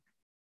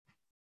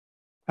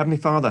Heavenly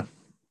Father,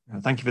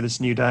 thank you for this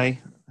new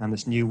day and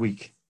this new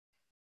week.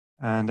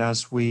 And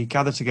as we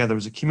gather together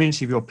as a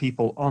community of your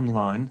people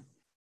online,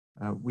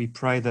 we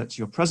pray that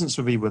your presence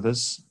will be with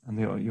us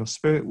and your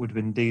spirit would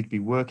indeed be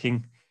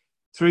working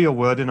through your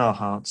word in our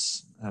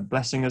hearts,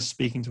 blessing us,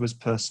 speaking to us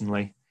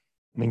personally,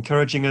 and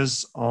encouraging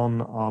us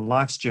on our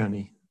life's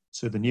journey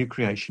to the new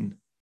creation,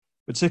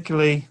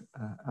 particularly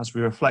as we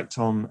reflect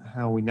on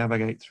how we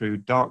navigate through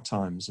dark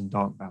times and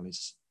dark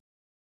valleys.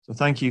 So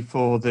thank you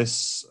for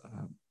this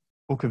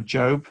book of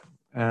Job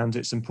and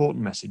its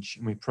important message.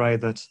 And we pray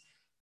that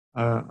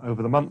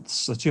over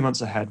the 2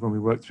 months ahead, when we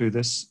work through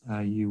this,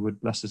 you would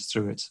bless us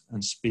through it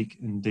and speak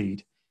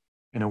indeed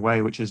in a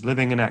way which is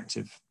living and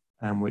active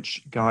and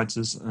which guides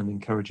us and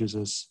encourages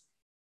us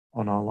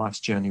on our life's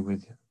journey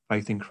with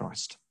faith in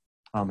Christ.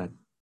 Amen.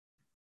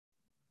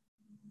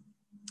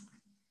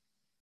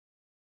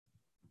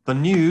 The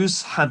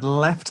news had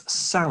left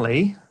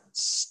Sally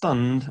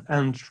stunned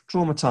and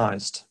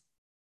traumatized.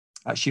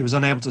 She was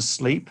unable to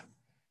sleep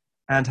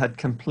and had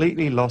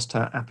completely lost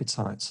her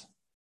appetite.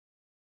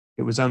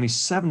 It was only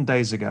 7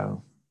 days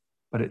ago,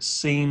 but it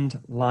seemed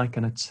like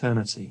an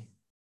eternity.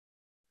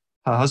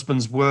 Her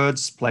husband's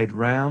words played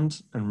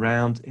round and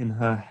round in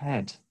her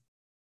head.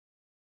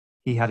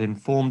 He had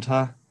informed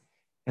her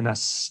in a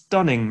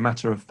stunning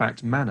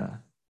matter-of-fact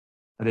manner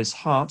that his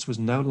heart was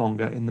no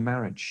longer in the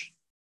marriage.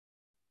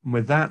 And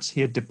with that,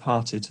 he had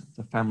departed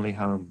the family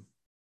home.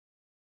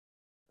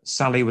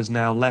 Sally was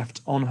now left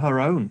on her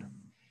own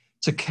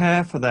to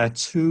care for their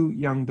 2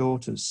 young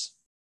daughters.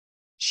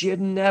 She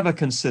had never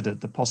considered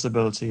the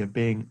possibility of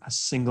being a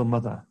single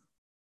mother.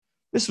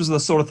 This was the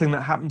sort of thing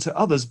that happened to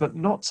others, but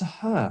not to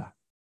her.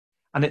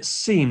 And it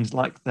seemed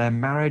like their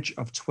marriage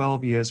of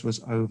 12 years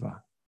was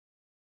over.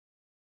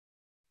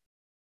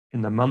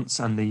 In the months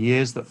and the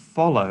years that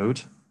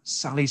followed,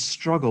 Sally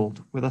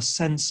struggled with a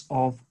sense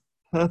of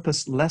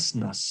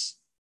purposelessness.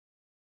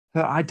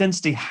 Her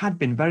identity had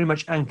been very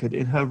much anchored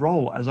in her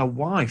role as a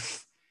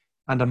wife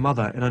and a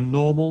mother in a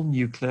normal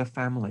nuclear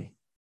family.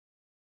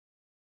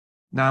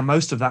 Now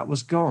most of that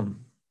was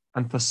gone,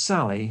 and for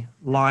Sally,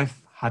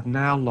 life had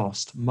now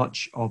lost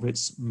much of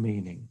its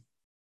meaning.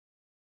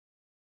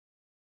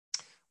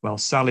 Well,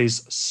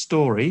 Sally's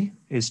story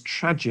is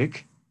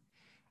tragic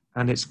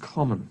and it's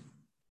common.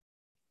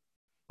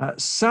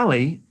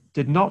 Sally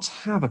did not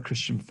have a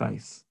Christian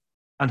faith,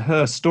 and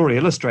her story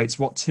illustrates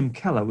what Tim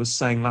Keller was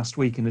saying last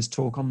week in his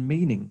talk on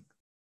meaning.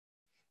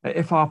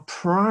 If our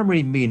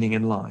primary meaning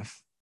in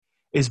life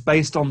is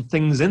based on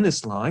things in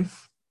this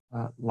life,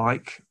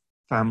 like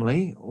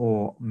family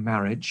or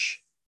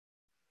marriage,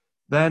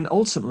 then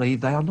ultimately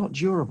they are not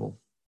durable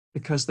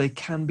because they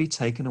can be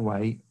taken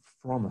away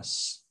from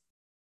us.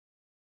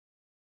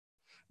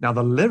 Now,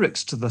 the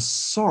lyrics to the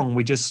song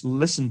we just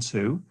listened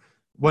to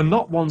were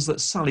not ones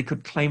that Sally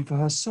could claim for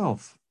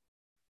herself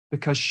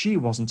because she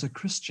wasn't a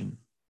Christian.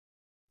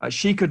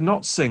 She could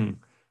not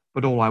sing,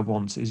 "But all I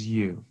want is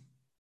you."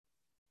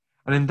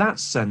 And in that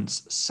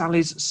sense,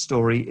 Sally's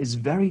story is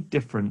very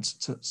different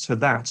to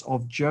that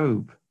of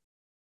Job,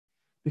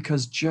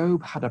 because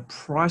Job had a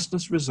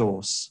priceless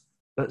resource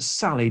that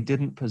Sally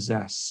didn't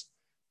possess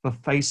for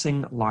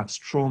facing life's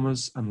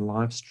traumas and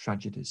life's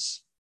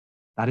tragedies.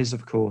 That is,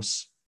 of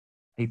course,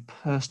 a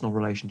personal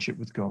relationship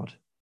with God.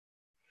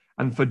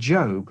 And for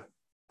Job,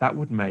 that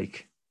would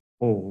make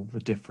all the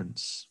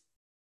difference.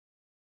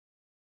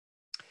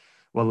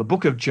 Well, the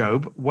book of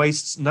Job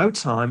wastes no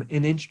time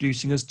in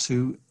introducing us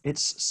to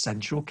its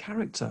central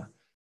character.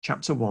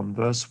 Chapter 1,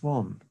 verse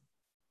 1.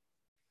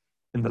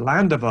 In the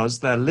land of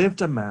Uz, there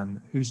lived a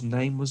man whose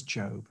name was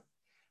Job.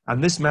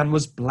 And this man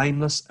was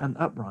blameless and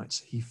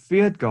upright. He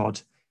feared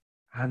God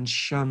and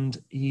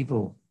shunned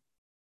evil.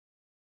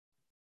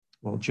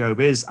 Well,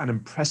 Job is an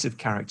impressive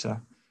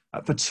character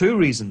for 2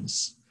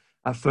 reasons.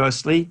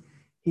 Firstly,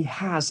 he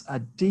has a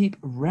deep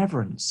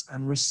reverence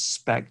and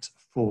respect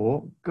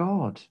for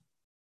God.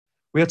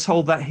 We are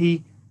told that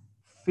he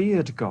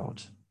feared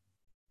God.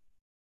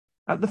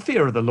 The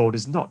fear of the Lord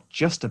is not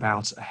just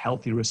about a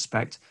healthy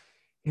respect.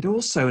 It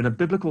also, in a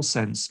biblical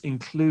sense,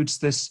 includes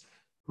this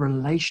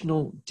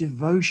relational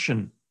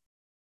devotion.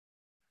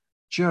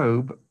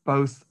 Job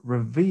both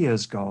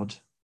reveres God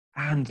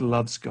and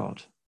loves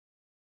God.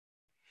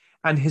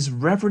 And his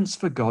reverence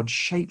for God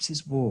shapes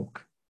his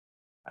walk.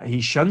 He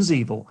shuns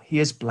evil. He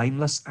is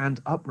blameless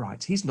and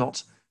upright. He's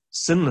not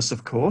sinless,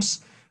 of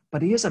course,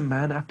 but he is a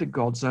man after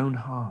God's own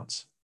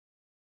heart.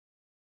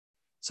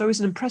 So he's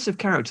an impressive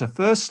character,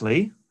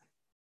 firstly,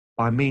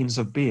 by means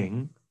of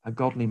being a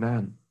godly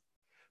man.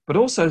 But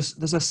also,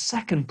 there's a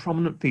second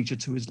prominent feature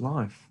to his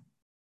life.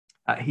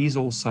 He's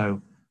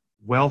also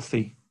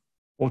wealthy,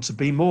 or to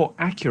be more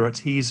accurate,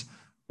 he's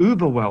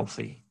uber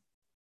wealthy.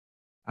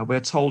 We're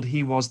told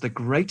he was the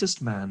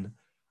greatest man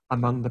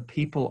among the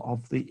people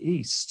of the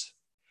East.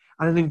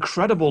 And an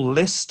incredible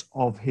list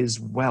of his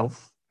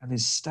wealth and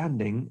his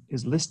standing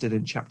is listed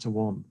in chapter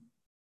 1.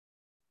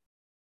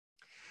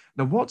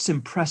 Now, what's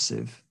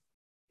impressive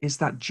is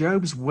that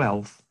Job's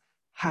wealth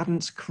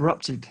hadn't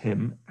corrupted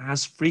him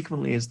as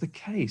frequently as the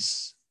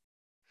case.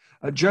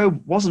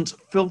 Job wasn't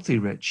filthy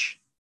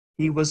rich.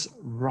 he was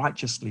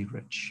righteously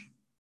rich.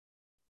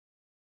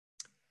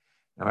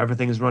 Now,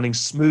 everything is running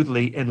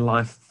smoothly in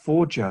life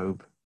for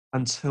Job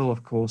until,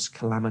 of course,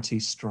 calamity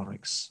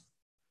strikes.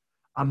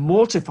 A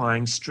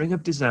mortifying string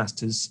of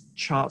disasters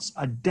charts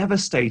a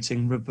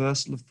devastating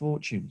reversal of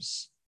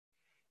fortunes.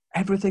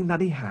 Everything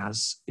that he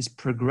has is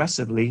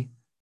progressively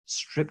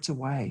stripped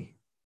away.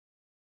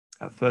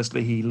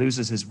 Firstly, he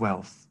loses his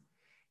wealth.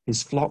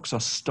 His flocks are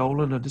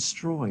stolen or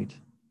destroyed.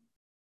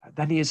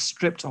 Then he is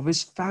stripped of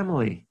his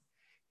family.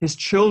 His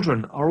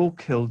children are all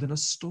killed in a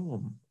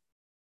storm.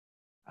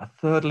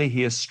 Thirdly,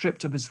 he is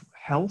stripped of his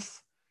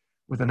health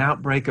with an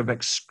outbreak of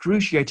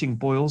excruciating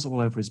boils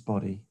all over his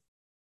body.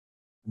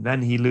 And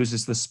then he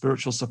loses the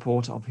spiritual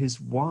support of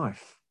his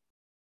wife.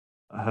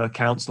 Her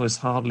counsel is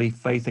hardly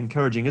faith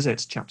encouraging, is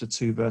it? Chapter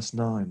 2, verse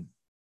 9.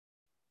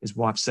 His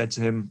wife said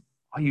to him,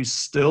 "Are you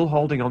still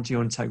holding on to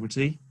your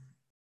integrity?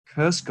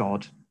 Curse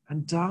God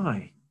and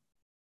die."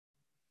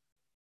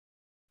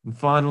 And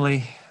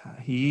finally,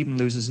 he even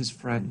loses his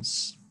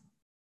friends.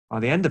 By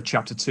the end of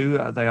chapter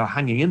 2, they are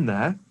hanging in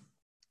there.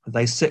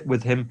 They sit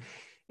with him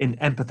in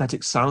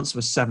empathetic silence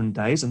for 7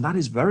 days, and that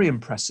is very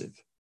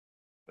impressive.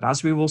 But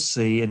as we will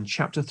see in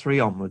chapter 3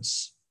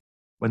 onwards,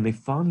 when they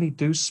finally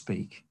do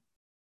speak,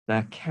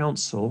 their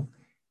counsel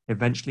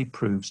eventually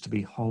proves to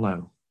be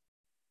hollow.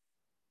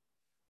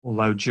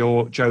 Although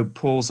Job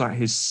pours out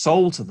his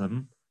soul to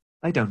them,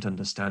 they don't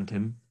understand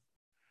him.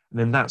 And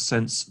in that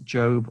sense,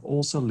 Job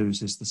also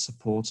loses the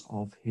support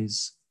of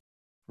his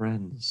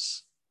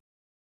friends.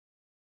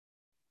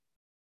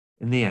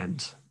 In the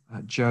end,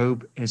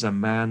 Job is a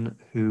man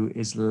who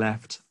is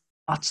left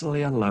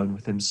utterly alone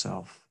with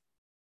himself.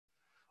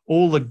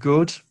 All the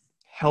good,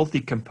 healthy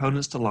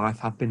components to life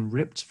have been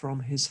ripped from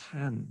his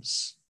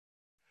hands.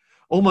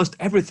 Almost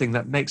everything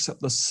that makes up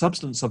the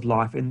substance of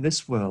life in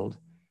this world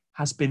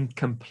has been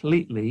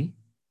completely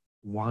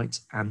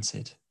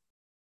white-anted.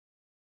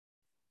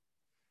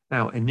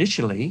 Now,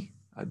 initially,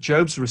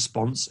 Job's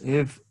response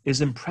is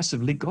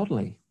impressively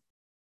godly.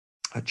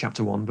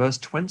 Chapter 1, verse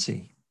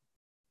 20.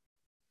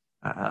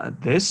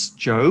 At this,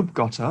 Job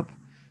got up,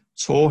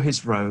 tore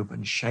his robe,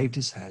 and shaved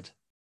his head.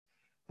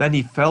 Then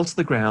he fell to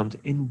the ground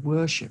in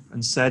worship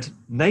and said,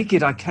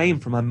 "Naked I came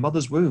from my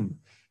mother's womb,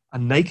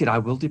 and naked I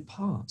will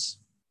depart.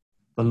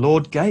 The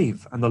Lord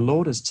gave, and the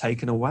Lord has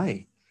taken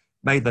away.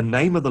 May the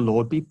name of the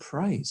Lord be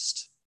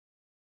praised."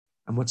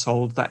 And we're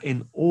told that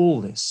in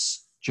all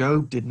this,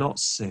 Job did not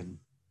sin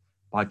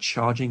by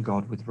charging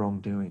God with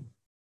wrongdoing.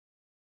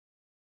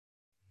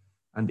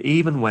 And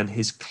even when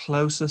his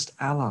closest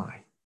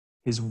ally,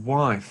 his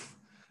wife,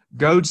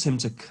 goads him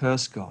to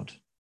curse God,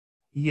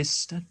 he is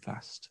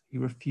steadfast. He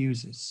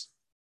refuses.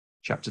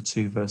 Chapter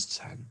 2, verse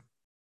 10.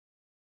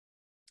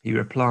 He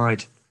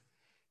replied,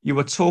 "You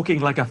are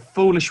talking like a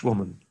foolish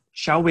woman.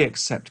 Shall we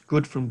accept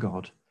good from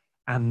God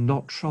and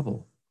not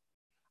trouble?"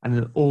 And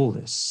in all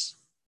this,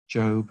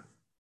 Job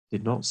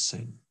did not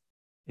sin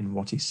in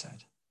what he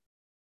said.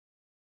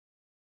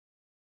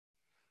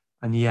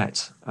 And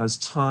yet, as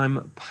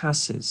time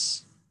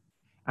passes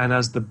and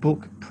as the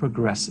book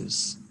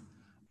progresses,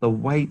 the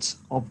weight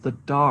of the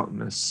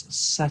darkness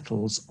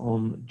settles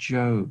on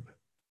Job.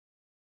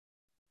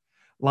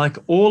 Like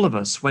all of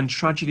us, when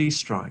tragedy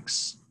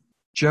strikes,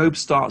 Job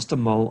starts to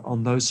mull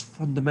on those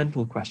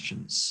fundamental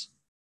questions.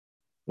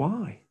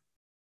 Why?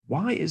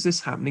 Why is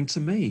this happening to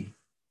me?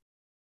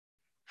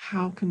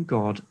 How can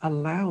God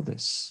allow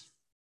this?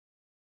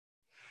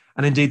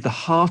 And indeed,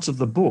 the heart of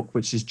the book,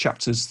 which is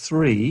chapters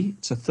 3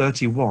 to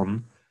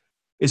 31,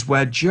 is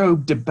where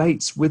Job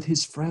debates with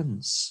his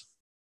friends.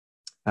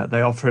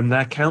 They offer him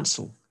their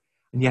counsel.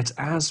 And yet,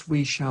 as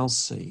we shall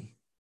see,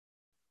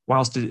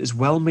 whilst it is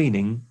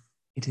well-meaning,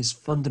 it is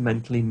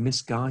fundamentally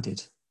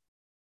misguided.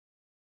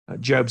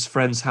 Job's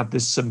friends have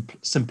this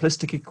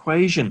simplistic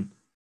equation.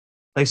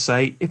 They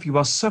say, if you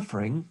are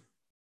suffering,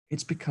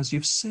 it's because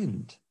you've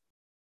sinned.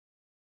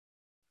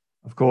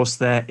 Of course,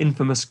 their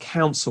infamous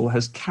counsel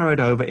has carried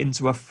over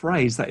into a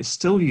phrase that is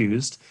still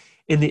used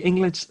in the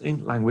English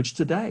language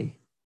today.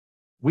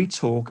 We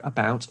talk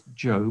about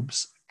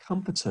Job's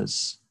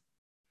comforters,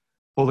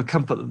 for the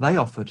comfort that they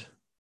offered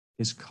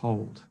is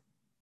cold.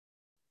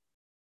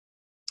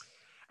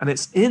 And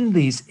it's in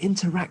these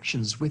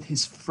interactions with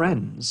his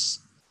friends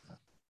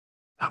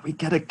that we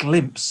get a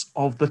glimpse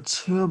of the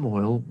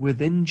turmoil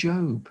within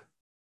Job.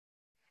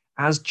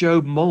 As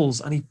Job mulls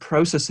and he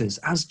processes,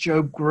 as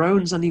Job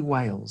groans and he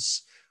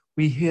wails,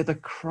 we hear the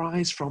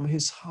cries from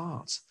his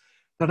heart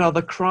that are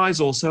the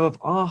cries also of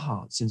our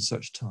hearts in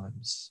such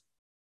times.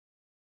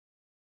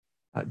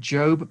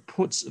 Job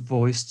puts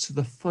voice to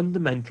the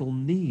fundamental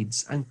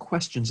needs and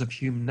questions of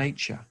human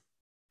nature.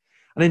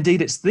 And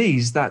indeed, it's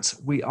these that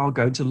we are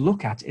going to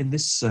look at in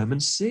this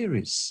sermon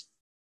series.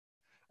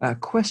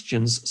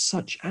 Questions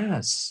such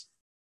as,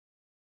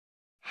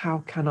 how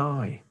can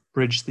I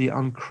bridge the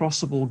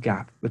uncrossable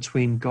gap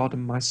between God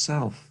and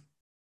myself?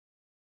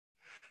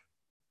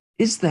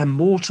 Is there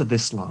more to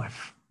this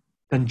life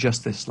than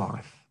just this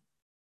life?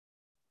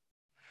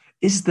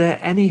 Is there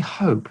any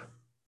hope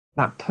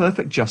that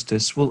perfect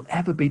justice will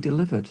ever be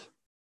delivered?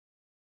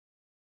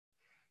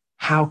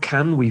 How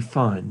can we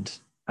find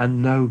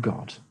and know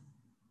God?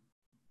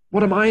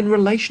 What am I in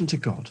relation to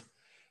God?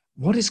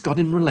 What is God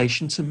in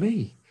relation to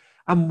me?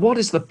 And what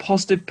is the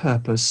positive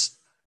purpose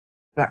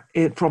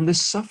from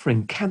this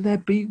suffering? Can there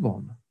be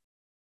one?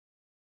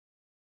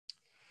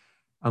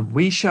 And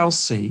we shall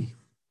see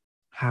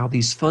how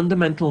these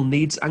fundamental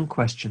needs and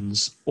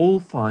questions all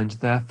find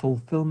their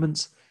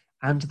fulfillment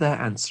and their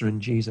answer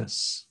in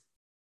Jesus.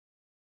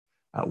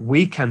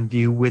 We can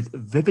view with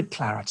vivid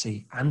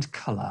clarity and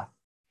colour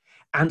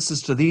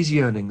answers to these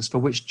yearnings for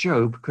which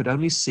Job could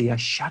only see a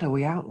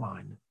shadowy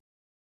outline.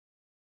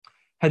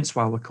 Hence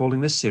why we're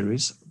calling this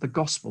series The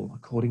Gospel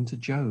According to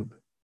Job.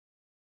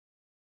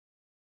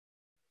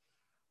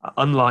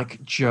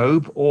 Unlike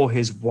Job or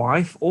his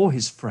wife or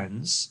his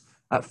friends,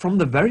 from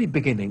the very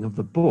beginning of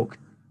the book,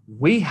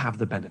 we have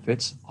the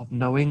benefit of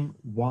knowing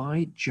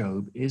why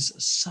Job is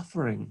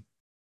suffering.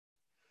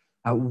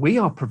 We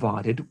are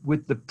provided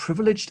with the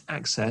privileged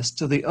access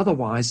to the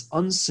otherwise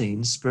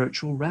unseen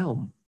spiritual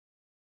realm.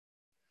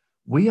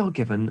 We are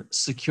given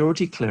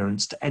security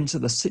clearance to enter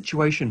the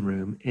situation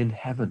room in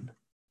heaven.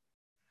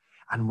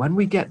 And when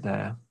we get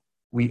there,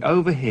 we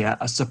overhear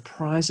a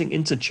surprising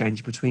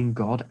interchange between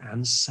God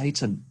and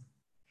Satan.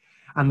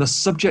 And the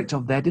subject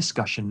of their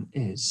discussion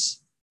is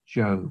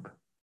Job.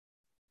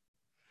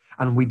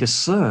 And we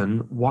discern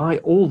why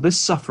all this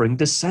suffering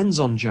descends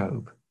on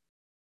Job.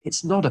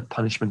 It's not a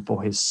punishment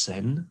for his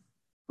sin.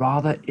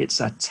 Rather, it's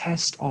a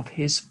test of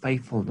his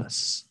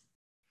faithfulness.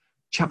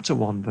 Chapter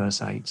 1,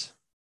 verse 8.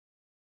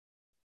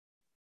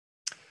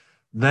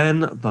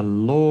 Then the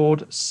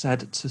Lord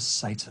said to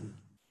Satan,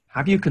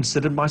 "Have you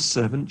considered my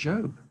servant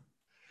Job?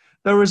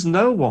 There is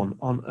no one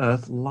on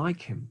earth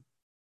like him.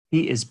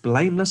 He is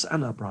blameless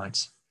and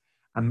upright,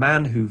 a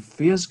man who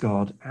fears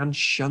God and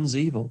shuns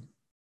evil."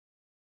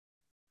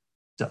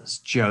 "Does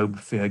Job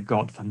fear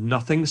God for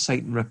nothing?"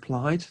 Satan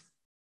replied.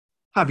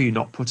 "Have you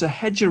not put a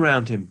hedge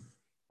around him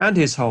and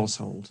his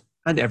household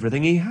and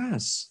everything he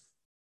has?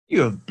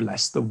 You have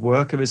blessed the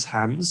work of his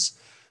hands,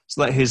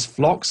 so that his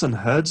flocks and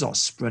herds are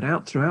spread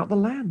out throughout the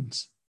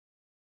land.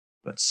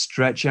 But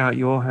stretch out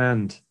your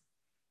hand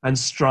and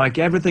strike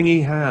everything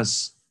he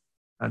has,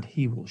 and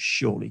he will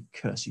surely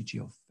curse you to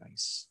your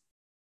face."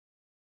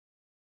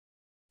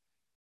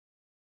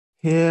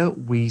 Here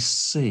we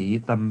see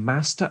the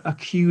master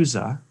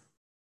accuser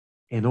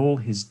in all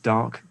his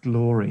dark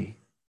glory.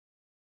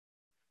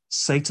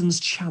 Satan's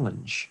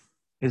challenge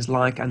is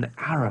like an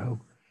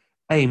arrow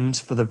aimed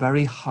for the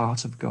very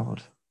heart of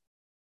God.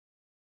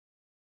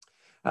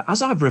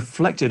 As I've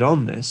reflected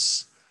on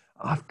this,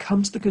 I've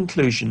come to the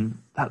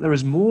conclusion that there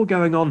is more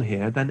going on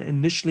here than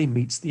initially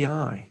meets the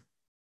eye.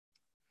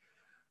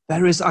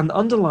 There is an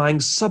underlying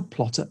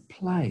subplot at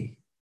play.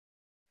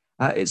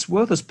 It's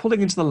worth us pulling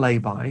into the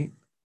lay-by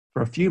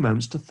for a few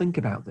moments to think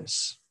about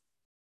this,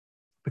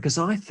 because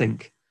I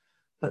think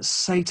that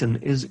Satan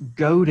is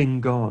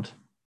goading God.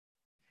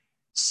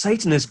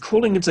 Satan is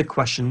calling into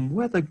question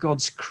whether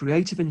God's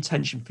creative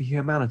intention for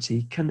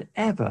humanity can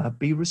ever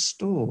be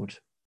restored.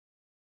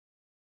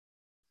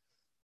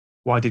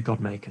 Why did God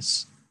make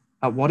us?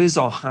 What is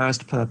our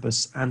highest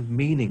purpose and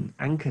meaning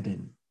anchored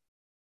in?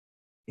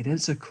 It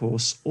is, of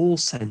course, all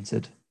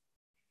centered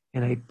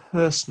in a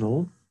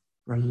personal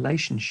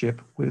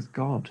relationship with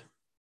God.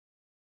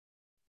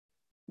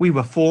 We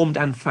were formed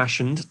and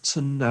fashioned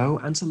to know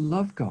and to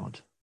love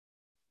God.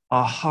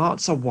 Our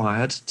hearts are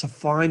wired to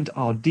find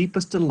our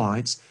deepest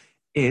delights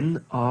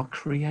in our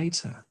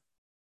Creator.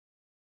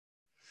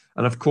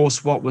 And of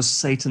course, what was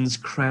Satan's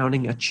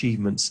crowning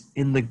achievements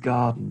in the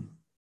garden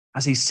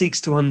as he seeks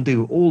to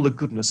undo all the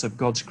goodness of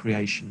God's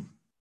creation?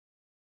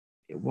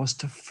 It was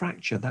to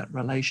fracture that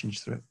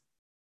relationship.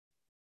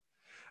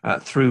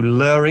 Through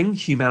luring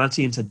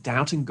humanity into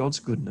doubting God's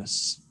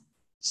goodness,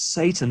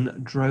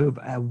 Satan drove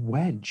a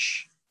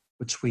wedge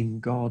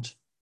between God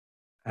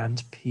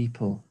and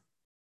people.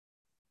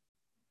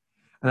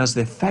 And as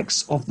the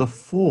effects of the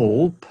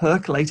fall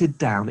percolated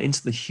down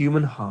into the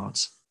human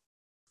heart,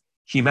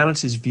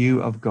 humanity's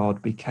view of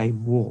God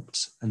became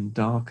warped and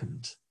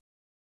darkened.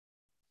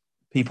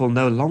 People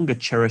no longer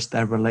cherished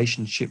their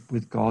relationship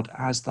with God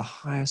as the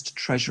highest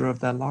treasure of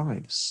their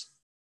lives.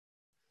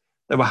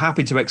 They were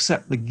happy to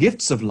accept the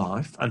gifts of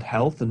life and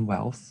health and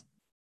wealth,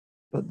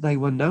 but they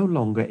were no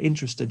longer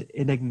interested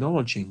in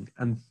acknowledging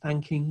and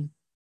thanking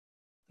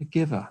the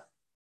giver.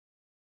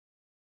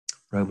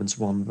 Romans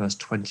 1 verse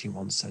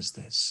 21 says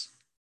this: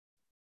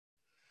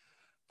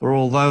 "For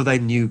although they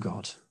knew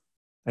God,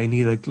 they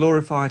neither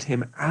glorified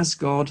him as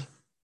God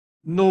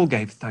nor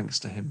gave thanks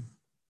to him,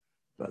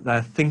 but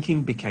their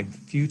thinking became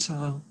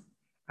futile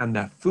and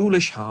their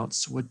foolish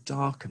hearts were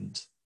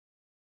darkened."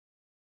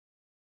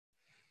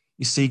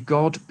 You see,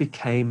 God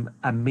became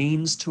a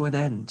means to an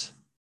end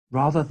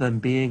rather than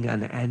being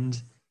an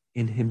end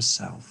in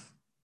himself.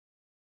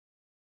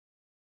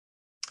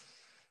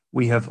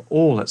 We have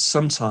all at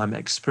some time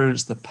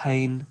experienced the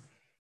pain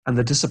and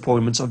the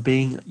disappointment of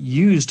being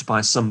used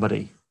by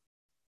somebody.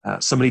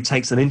 Somebody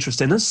takes an interest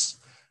in us,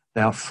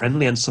 they are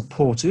friendly and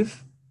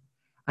supportive,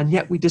 and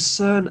yet we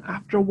discern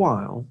after a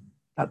while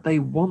that they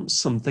want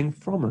something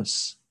from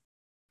us.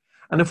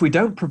 And if we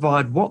don't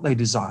provide what they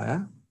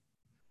desire,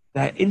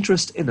 their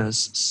interest in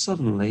us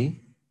suddenly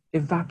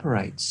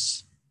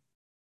evaporates.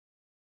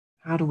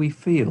 How do we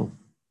feel?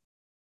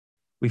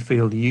 We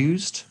feel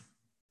used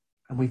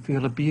and we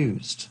feel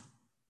abused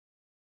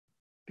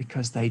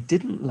because they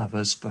didn't love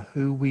us for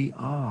who we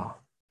are.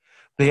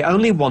 They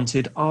only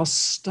wanted our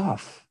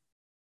stuff.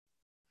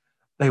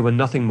 They were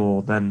nothing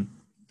more than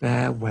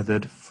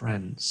fair-weathered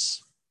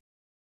friends.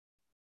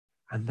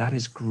 And that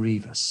is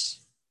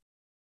grievous.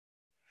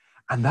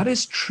 And that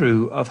is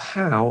true of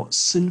how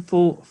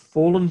sinful,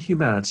 fallen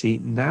humanity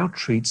now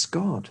treats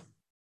God.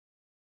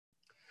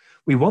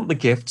 We want the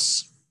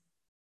gifts,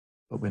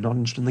 but we're not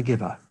interested in the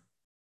giver.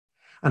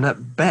 And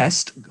at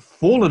best,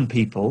 fallen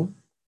people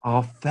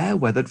are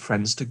fair-weathered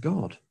friends to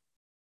God.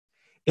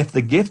 If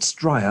the gifts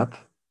dry up,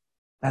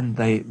 then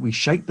we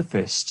shake the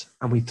fist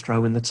and we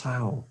throw in the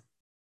towel.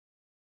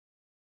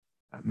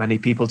 Many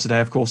people today,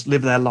 of course,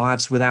 live their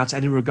lives without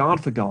any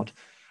regard for God.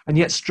 And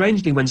yet,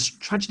 strangely, when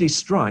tragedy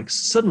strikes,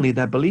 suddenly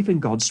their belief in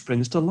God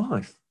springs to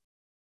life,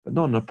 but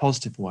not in a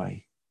positive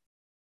way.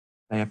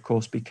 They, of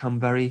course, become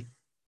very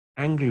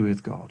angry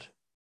with God.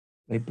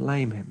 They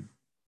blame him.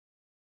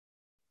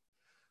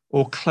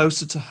 Or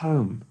closer to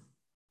home,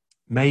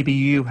 maybe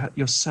you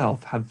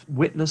yourself have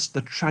witnessed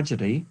the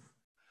tragedy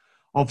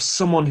of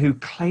someone who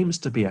claims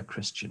to be a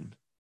Christian,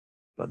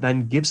 but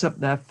then gives up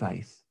their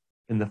faith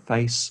in the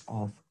face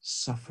of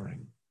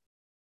suffering.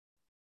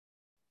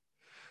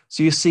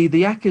 So you see,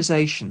 the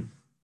accusation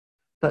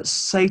that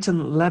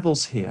Satan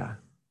levels here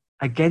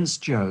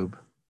against Job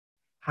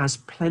has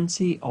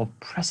plenty of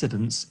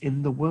precedence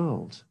in the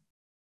world.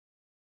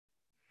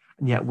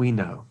 And yet we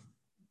know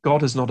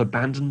God has not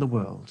abandoned the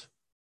world.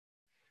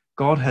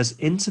 God has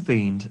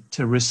intervened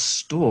to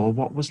restore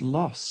what was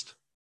lost.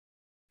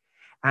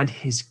 And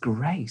his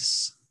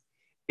grace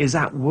is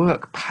at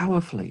work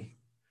powerfully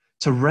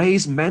to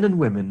raise men and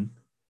women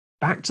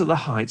back to the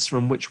heights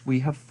from which we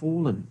have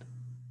fallen.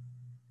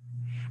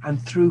 And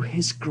through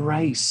his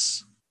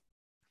grace,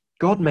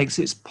 God makes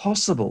it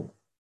possible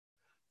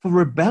for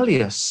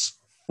rebellious,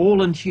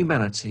 fallen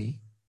humanity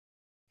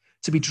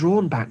to be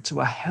drawn back to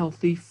a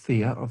healthy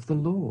fear of the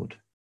Lord.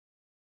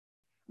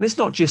 And it's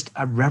not just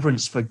a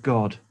reverence for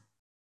God,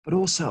 but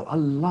also a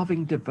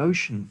loving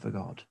devotion for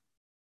God.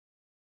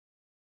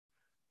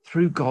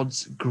 Through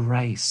God's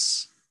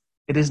grace,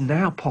 it is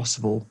now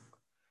possible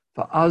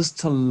for us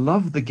to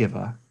love the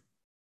giver,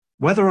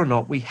 whether or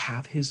not we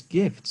have his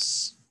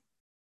gifts.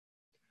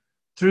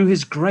 Through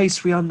his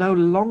grace, we are no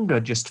longer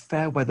just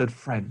fair-weathered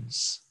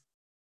friends.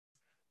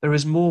 There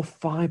is more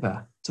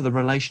fiber to the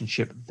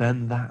relationship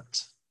than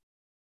that.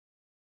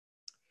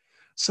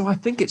 So I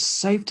think it's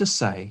safe to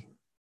say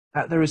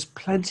that there is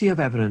plenty of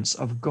evidence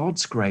of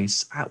God's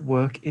grace at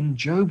work in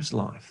Job's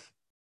life.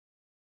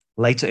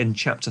 Later in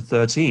chapter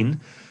 13,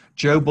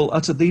 Job will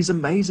utter these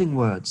amazing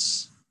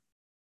words.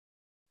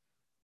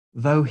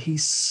 Though he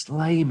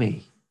slay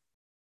me,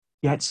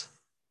 yet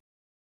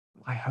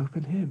I hope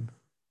in him.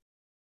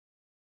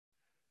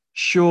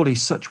 Surely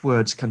such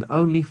words can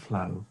only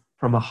flow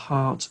from a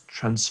heart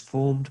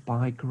transformed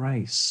by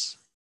grace.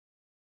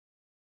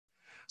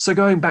 So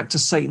going back to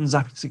Satan's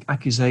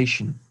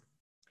accusation,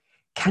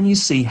 can you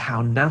see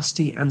how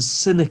nasty and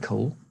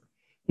cynical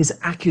his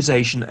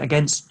accusation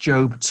against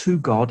Job to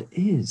God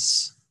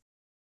is?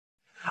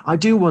 I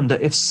do wonder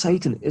if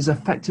Satan is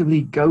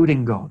effectively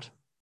goading God.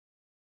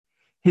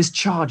 His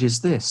charge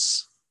is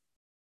this: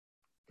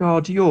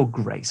 God, your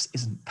grace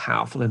isn't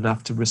powerful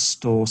enough to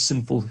restore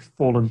sinful,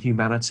 fallen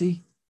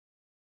humanity.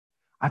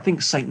 I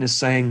think Satan is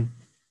saying,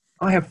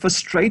 I have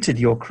frustrated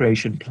your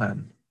creation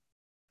plan.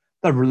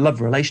 The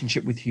love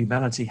relationship with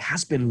humanity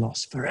has been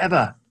lost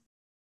forever.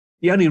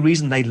 The only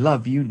reason they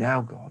love you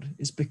now, God,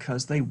 is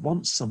because they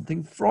want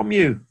something from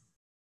you.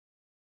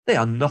 They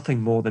are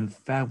nothing more than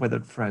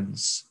fair-weathered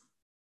friends.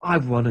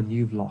 I've won and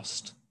you've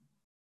lost.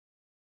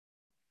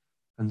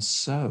 And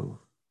so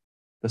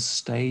the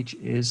stage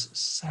is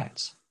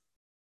set.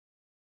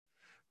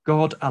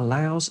 God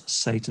allows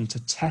Satan to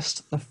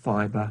test the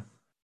fiber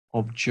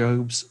of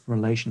Job's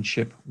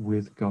relationship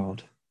with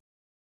God.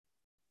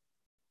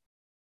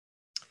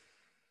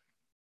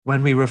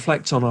 When we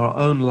reflect on our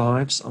own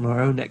lives, on our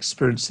own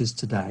experiences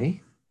today,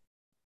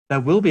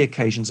 there will be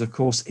occasions, of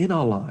course, in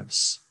our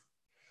lives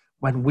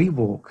when we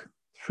walk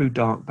through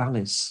dark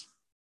valleys.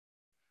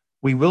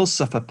 We will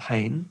suffer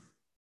pain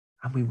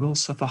and we will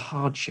suffer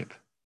hardship.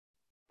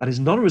 That is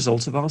not a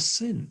result of our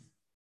sin.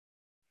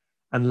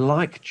 And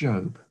like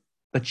Job,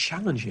 the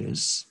challenge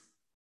is,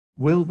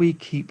 will we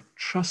keep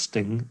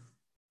trusting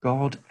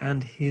God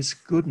and his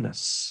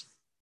goodness?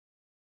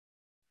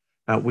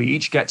 We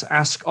each get to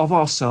ask of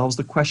ourselves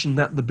the question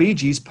that the Bee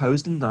Gees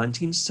posed in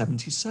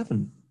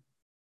 1977.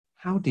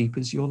 How deep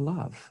is your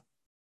love?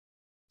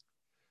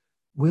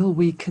 Will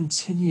we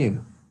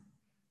continue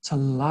to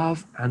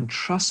love and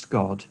trust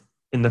God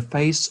in the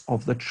face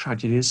of the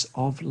tragedies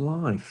of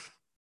life?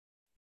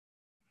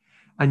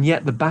 And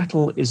yet the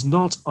battle is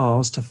not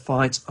ours to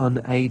fight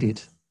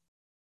unaided.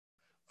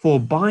 For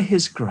by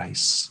his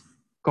grace,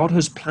 God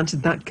has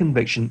planted that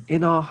conviction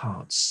in our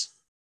hearts.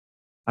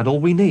 And all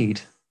we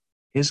need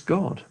is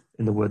God,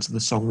 in the words of the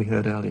song we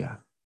heard earlier.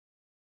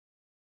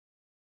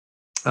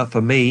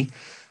 For me,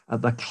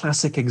 the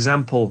classic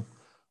example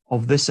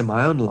of this in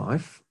my own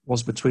life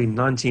was between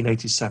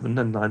 1987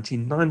 and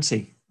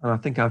 1990. And I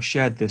think I've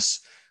shared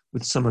this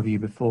with some of you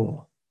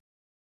before.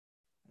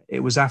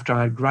 It was after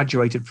I had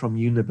graduated from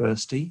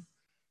university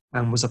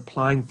and was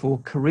applying for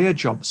career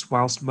jobs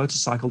whilst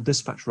motorcycle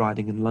dispatch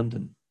riding in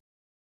London.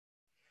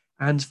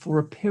 And for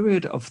a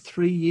period of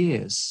 3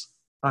 years,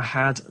 I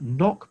had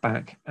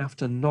knockback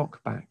after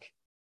knockback,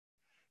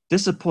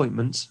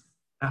 disappointment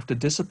after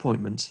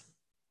disappointment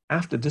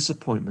after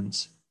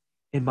disappointment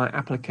in my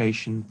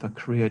application for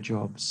career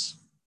jobs.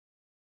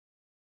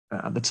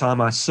 At the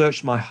time, I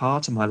searched my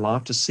heart and my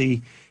life to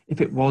see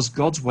if it was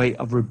God's way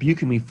of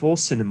rebuking me for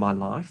sin in my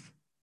life,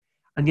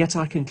 and yet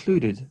I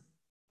concluded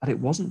that it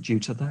wasn't due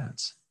to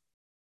that.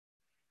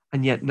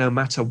 And yet, no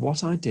matter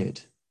what I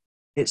did,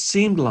 it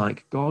seemed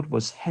like God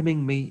was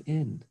hemming me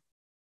in.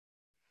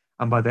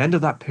 And by the end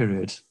of that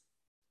period,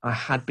 I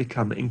had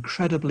become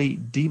incredibly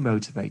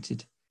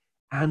demotivated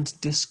and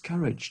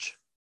discouraged.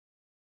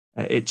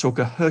 It took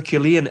a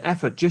Herculean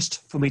effort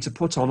just for me to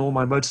put on all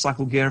my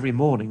motorcycle gear every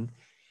morning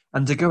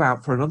and to go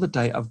out for another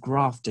day of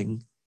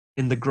grafting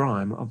in the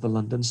grime of the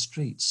London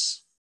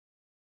streets.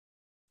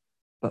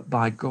 But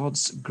by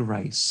God's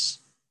grace,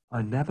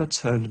 I never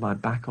turned my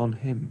back on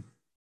him.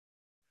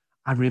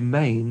 I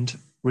remained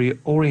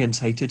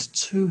reorientated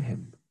to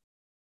him.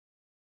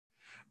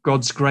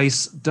 God's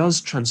grace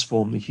does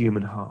transform the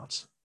human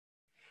heart,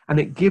 and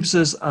it gives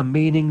us a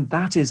meaning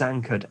that is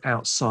anchored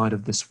outside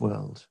of this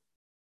world.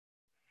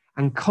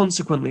 And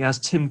consequently, as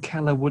Tim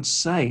Keller would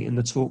say in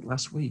the talk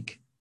last week,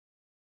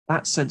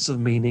 that sense of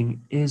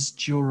meaning is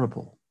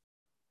durable.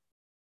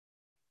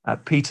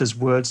 Peter's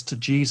words to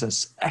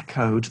Jesus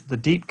echoed the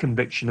deep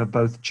conviction of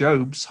both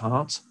Job's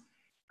heart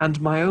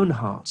and my own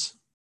heart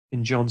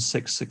in John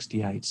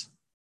 6:68.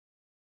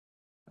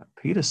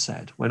 Peter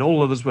said, when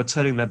all others were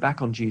turning their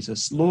back on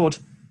Jesus, "Lord,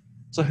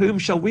 to whom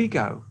shall we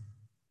go?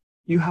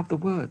 You have the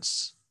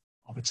words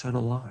of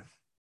eternal life."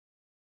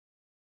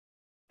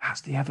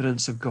 That's the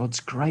evidence of God's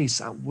grace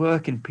at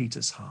work in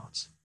Peter's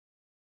heart.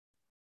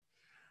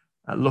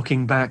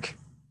 Looking back,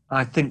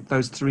 I think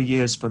those 3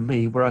 years for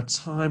me were a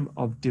time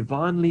of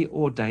divinely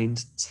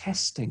ordained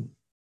testing.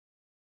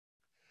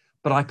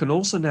 But I can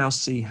also now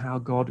see how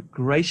God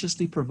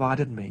graciously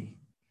provided me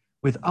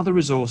with other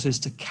resources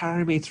to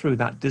carry me through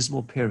that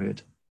dismal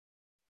period,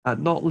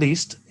 not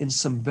least in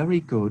some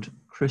very good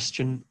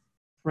Christian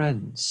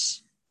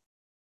friends.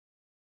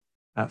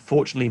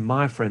 Fortunately,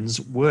 my friends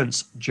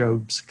weren't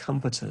Job's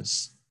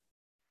comforters.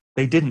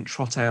 They didn't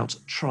trot out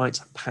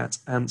trite, pat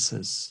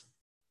answers,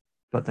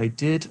 but they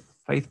did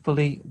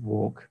faithfully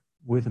walk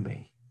with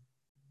me.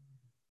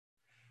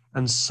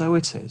 And so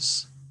it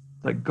is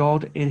that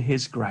God, in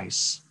his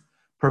grace,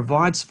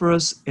 provides for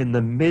us in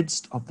the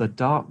midst of the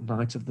dark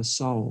night of the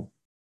soul.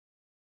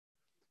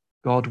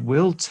 God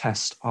will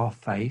test our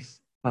faith,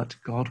 but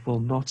God will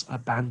not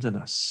abandon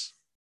us.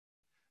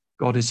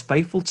 God is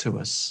faithful to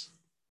us,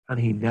 and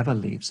he never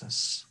leaves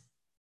us.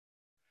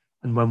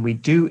 And when we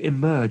do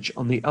emerge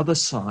on the other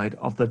side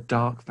of the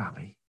dark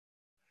valley,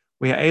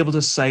 we are able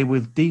to say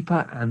with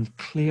deeper and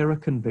clearer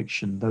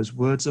conviction those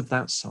words of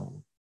that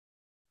song,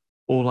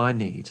 "All I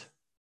need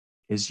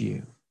is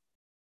you."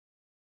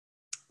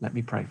 Let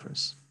me pray for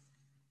us.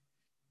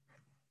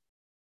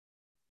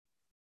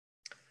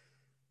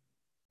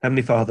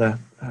 Heavenly Father,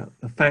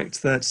 the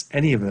fact that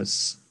any of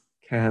us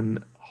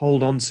can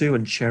hold on to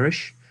and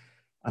cherish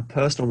a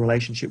personal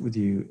relationship with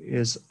you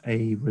is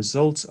a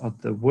result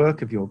of the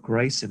work of your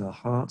grace in our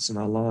hearts and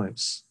our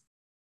lives.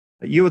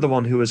 That you are the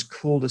one who has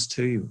called us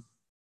to you.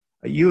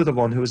 That you are the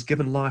one who has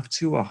given life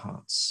to our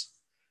hearts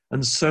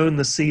and sown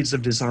the seeds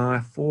of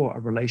desire for a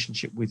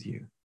relationship with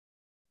you.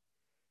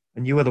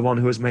 And you are the one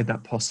who has made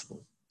that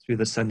possible through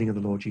the sending of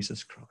the Lord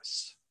Jesus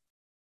Christ.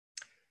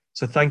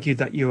 So thank you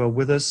that you are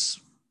with us.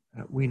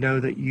 We know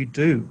that you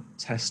do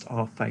test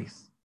our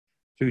faith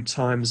through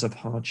times of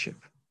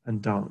hardship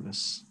and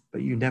darkness,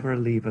 but you never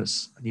leave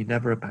us and you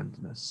never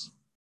abandon us.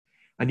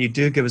 And you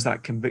do give us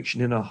that conviction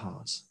in our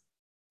hearts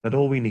that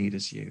all we need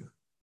is you.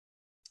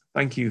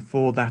 Thank you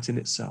for that in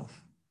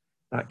itself,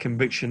 that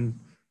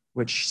conviction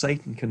which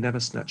Satan can never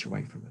snatch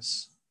away from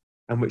us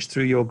and which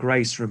through your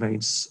grace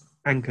remains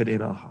anchored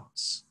in our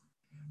hearts.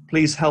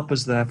 Please help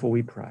us, therefore,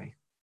 we pray,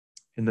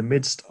 in the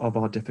midst of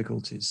our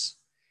difficulties,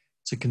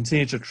 to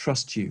continue to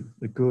trust you,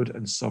 the good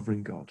and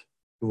sovereign God,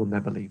 who will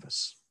never leave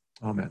us.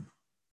 Amen.